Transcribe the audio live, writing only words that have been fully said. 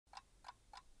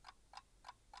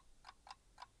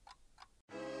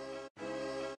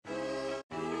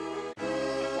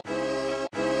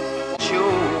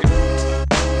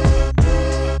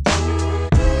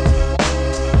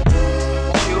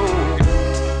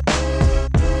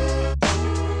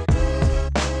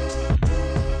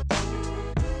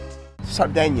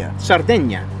Sardinia.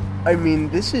 Sardinia. I mean,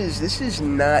 this is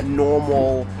not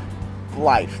normal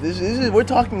life. This is we're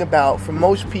talking about, for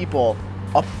most people,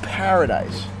 a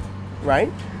paradise,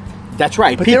 right? That's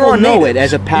right. But People know it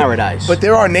as a paradise. But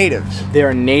there are natives. There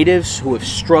are natives who have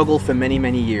struggled for many,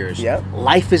 many years. Yeah.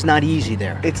 Life is not easy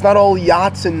there. It's not all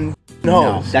yachts and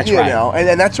No, that's right.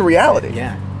 And that's a reality.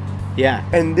 Yeah. Yeah.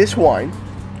 And this wine.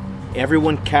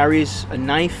 Everyone carries a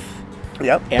knife.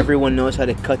 Yep. Everyone knows how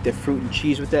to cut their fruit and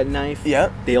cheese with that knife.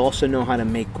 Yep. They also know how to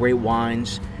make great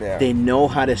wines. Yeah. They know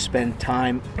how to spend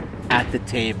time at the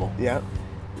table. Yep.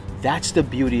 That's the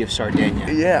beauty of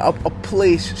Sardinia. Yeah, a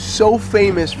place so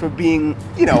famous for being,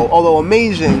 although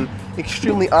amazing,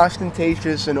 extremely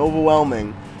ostentatious and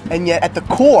overwhelming, and yet at the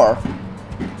core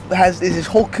is this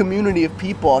whole community of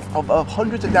people, of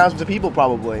hundreds of thousands of people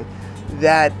probably,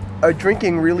 that are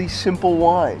drinking really simple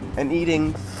wine and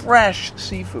eating fresh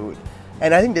seafood.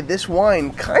 And I think that this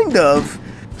wine kind of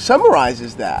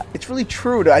summarizes that. It's really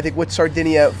true to, I think, what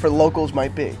Sardinia for locals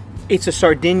might be. It's a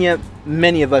Sardinia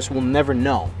many of us will never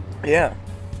know. Yeah.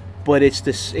 But it's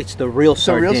the real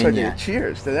Sardinia. The real Sardinia.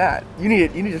 Cheers to that. You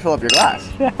need to fill up your glass.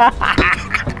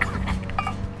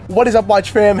 What is up, Watch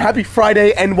fam? Happy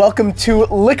Friday and welcome to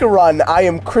Liquor Run. I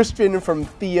am Christian from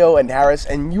Theo and Harris,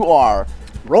 and you are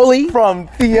Rolly from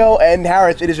Theo and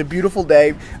Harris. It is a beautiful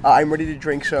day. I'm ready to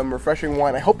drink some refreshing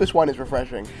wine. I hope this wine is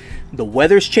refreshing. The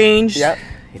weather's changed. Yep.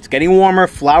 It's getting warmer.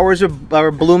 Flowers are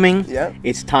blooming. Yep.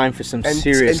 It's time for some And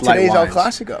serious light today's wines. El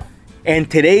Clasico.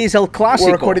 And today's El Clasico.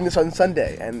 We're recording this on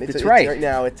Sunday, and it's right. Right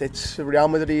now, it's Real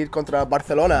Madrid contra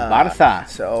Barcelona. Barça.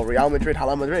 So Real Madrid,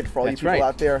 Hala Madrid, for all you people right.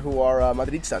 out there who are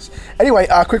Madridistas. Anyway,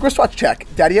 quick wristwatch check.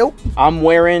 Daddy-o? I'm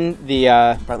wearing the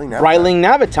Breitling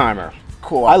Navitimer.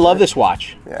 Cool. I love this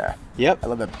watch. Yeah. Yep. I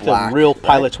love that black. It's a real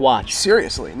pilot's watch.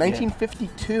 Seriously,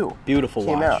 1952. Beautiful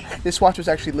came watch. out. This watch was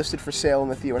actually listed for sale in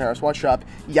the Theo and Harris watch shop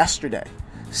yesterday.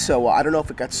 So I don't know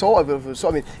if it got sold. If it was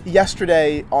sold,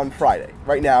 yesterday on Friday.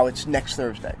 Right now it's next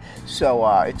Thursday. So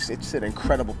it's an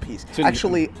incredible piece. So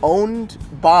actually owned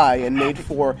by and made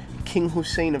for King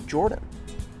Hussein of Jordan.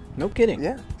 No kidding.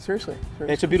 Yeah, seriously.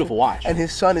 It's a beautiful watch. And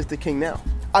his son is the king now.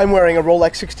 I'm wearing a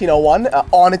Rolex 1601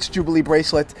 on its Jubilee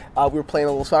bracelet. We were playing a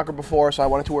little soccer before, so I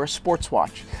wanted to wear a sports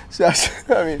watch. So,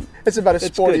 it's about as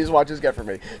sporty as watches get for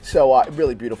me. So,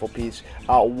 really beautiful piece,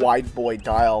 wide boy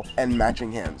dial, and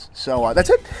matching hands. So that's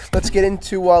it. Let's get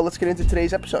into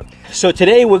today's episode. So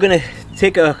today we're gonna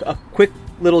take a quick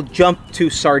little jump to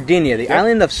Sardinia, the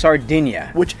island of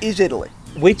Sardinia, which is Italy.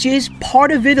 Which is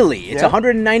part of Italy. It's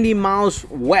 190 miles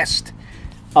west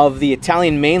of the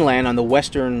Italian mainland on the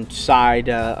western side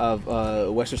of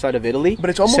Italy. But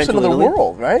it's almost Central another Italy.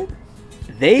 world, right?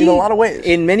 In a lot of ways.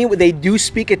 In many ways, they do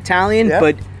speak Italian,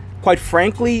 but quite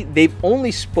frankly, they've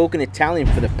only spoken Italian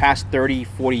for the past 30,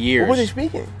 40 years. What were they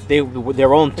speaking?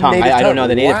 Their own tongue. I don't know,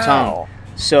 the native tongue.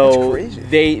 So that's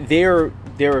crazy. there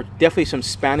are definitely some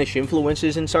Spanish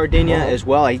influences in Sardinia as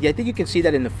well. I think you can see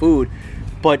that in the food.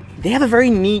 But they have a very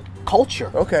neat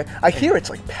culture. Okay. I hear it's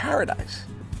like paradise.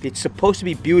 It's supposed to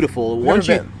be beautiful. Never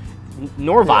been.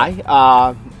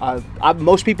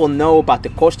 Most people know about the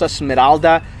Costa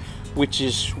Smeralda, which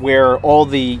is where all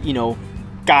the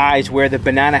guys wear the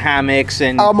banana hammocks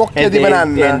and they're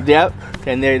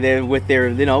with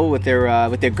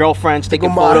their girlfriends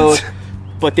taking photos.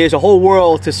 But there's a whole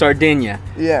world to Sardinia.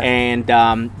 Yeah.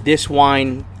 And this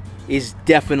wine is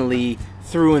definitely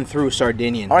through and through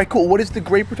Sardinian. All right, cool. What is the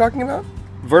grape we're talking about?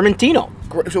 Vermentino.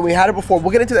 So we had it before.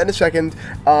 We'll get into that in a second.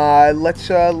 Let's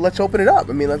open it up.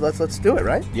 Let's do it,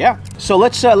 right? Yeah. So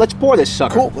let's pour this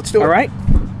sucker. Cool. Let's do it. All right.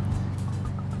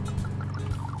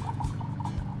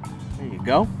 There you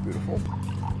go. Beautiful.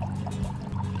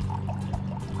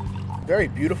 Very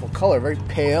beautiful color. Very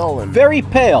pale and very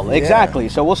pale. Exactly.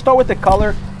 So we'll start with the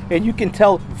color, and you can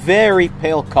tell very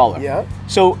pale color. Yeah.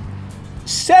 So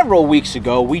several weeks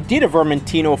ago, we did a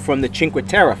Vermentino from the Cinque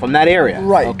Terre, from that area.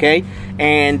 Right. Okay.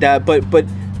 And but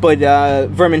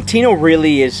Vermentino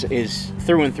really is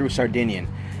through and through Sardinian,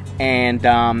 and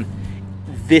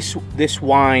this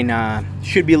wine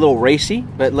should be a little racy.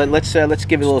 But let's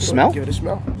give it a little smell. Give it a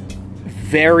smell.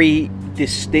 Very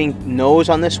distinct nose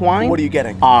on this wine. What are you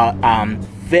getting?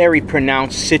 Very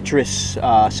pronounced citrus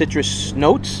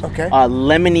notes. Okay.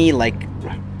 Lemony, like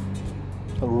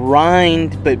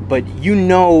rind, but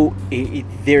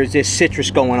there's this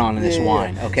citrus going on in this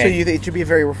wine. Okay. So you think it should be a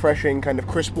very refreshing, kind of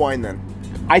crisp wine then?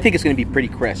 I think it's going to be pretty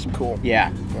crisp. Cool.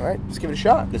 Yeah. All right, let's give it a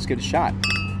shot. Let's give it a shot.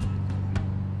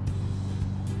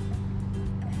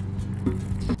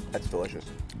 That's delicious.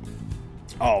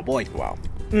 Oh boy. Wow.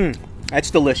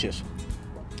 That's delicious.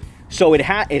 So it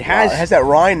has It has that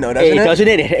rind though, doesn't it? Doesn't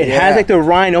it? It Yeah. has like the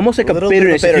rind, almost like a little bit of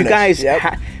bitterness. If you bitterness,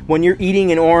 guys, when you're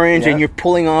eating an orange and you're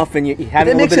pulling off and you have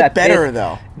a little bit of that better pith,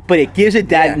 though. but it gives it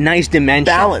that nice dimension.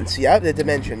 Balance, the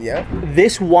dimension,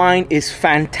 This wine is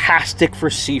fantastic for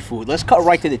seafood. Let's cut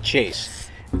right to the chase.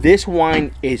 This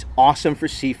wine is awesome for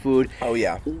seafood. Oh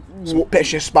yeah, some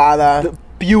pesce spada.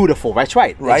 Beautiful. That's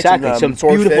right. Exactly. Some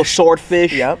beautiful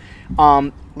swordfish. Yep.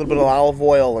 A little bit of olive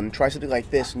oil, and try something like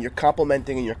this, and you're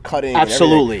complimenting and you're cutting.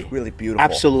 Absolutely. And really beautiful.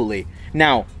 Absolutely.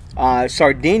 Now,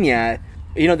 Sardinia.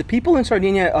 You know, the people in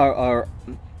Sardinia are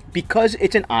because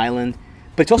it's an island,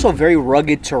 but it's also very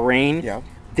rugged terrain. Yeah.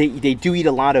 They do eat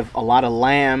a lot of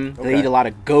lamb. They eat a lot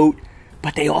of goat,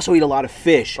 but they also eat a lot of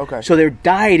fish. Okay. So their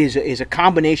diet is a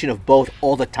combination of both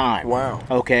all the time. Wow.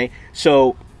 Okay.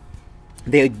 So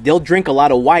they'll drink a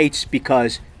lot of whites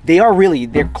because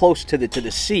they're close to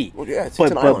the sea. Well, yeah, it's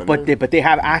an island. But they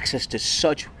have access to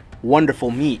such wonderful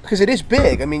meat because it is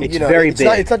big. I mean, it's very big.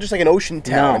 It's not just like an ocean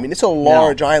town. No, I mean, it's a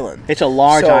large island. It's a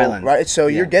large island, right? So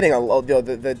you're getting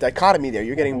the dichotomy there.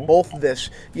 You're getting both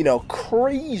this,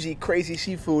 crazy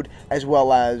seafood as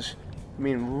well as, I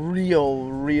mean,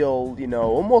 real,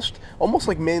 almost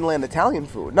like mainland Italian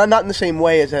food. Not in the same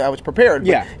way as I was prepared,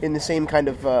 but in the same kind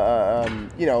of,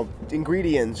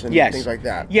 ingredients and things like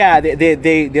that. Yeah,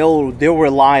 they'll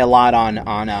rely a lot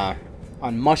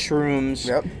on mushrooms.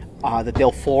 Yep. That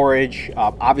they'll forage.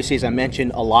 Obviously, as I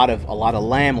mentioned, a lot of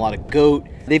lamb, a lot of goat.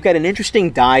 They've got an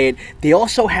interesting diet. They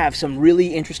also have some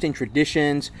really interesting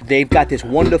traditions. They've got this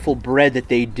wonderful bread that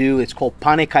they do. It's called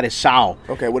pane carasau.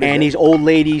 Okay, what is it? And these old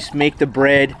ladies make the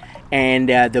bread, and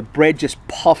the bread just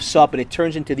puffs up, and it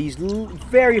turns into these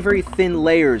very, very thin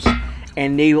layers.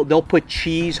 And they'll put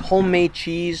cheese, homemade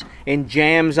cheese, and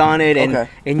jams on it,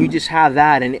 and you just have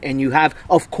that, and you have,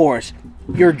 of course,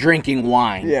 you're drinking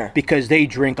wine because they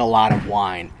drink a lot of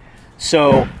wine.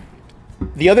 So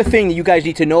the other thing that you guys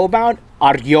need to know about,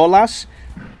 Argiolas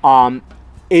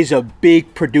is a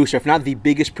big producer, if not the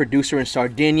biggest producer in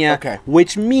Sardinia,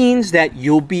 which means that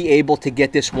you'll be able to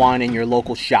get this wine in your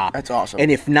local shop. That's awesome. And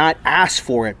if not, ask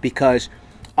for it because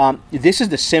this is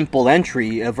the simple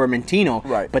entry of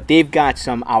Vermentino, but they've got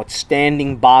some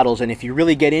outstanding bottles. And if you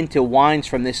really get into wines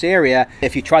from this area,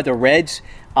 if you try the reds,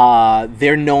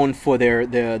 they're known for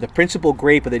the principal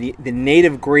grape, or the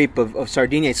native grape of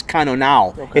Sardinia. It's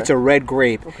Canonau. It's a red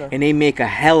grape, and they make a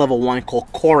hell of a wine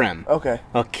called Korem.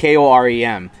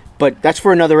 Korem. But that's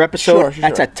for another episode.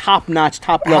 That's a top-notch,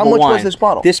 top-level wine. How much was this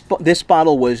bottle? This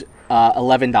bottle was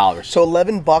 $11. So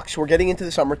 $11. We're getting into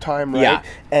the summertime, right? Yeah.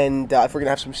 And if we're gonna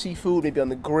have some seafood, maybe on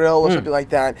the grill or something like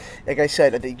that, like I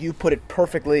said, I think you put it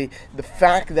perfectly. The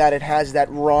fact that it has that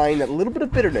rind, that little bit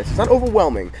of bitterness, it's not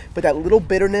overwhelming, but that little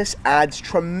bitterness adds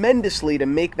tremendously to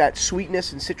make that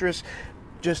sweetness and citrus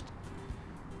just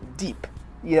deep.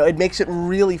 It makes it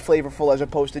really flavorful as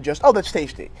opposed to just, that's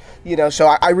tasty. So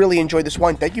I really enjoyed this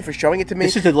wine. Thank you for showing it to me.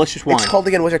 This is a delicious wine. It's called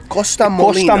again, was it Costa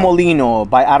Molino? Costa Molino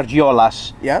by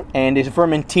Argiolas. Yeah. And it's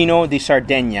Vermentino di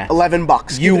Sardegna.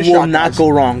 $11. You will not go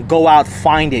wrong. Go out,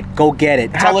 find it, go get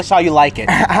it. Tell us how you like it.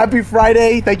 Happy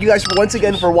Friday. Thank you guys once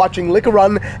again for watching Liquor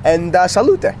Run, and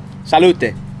salute.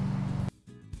 Salute.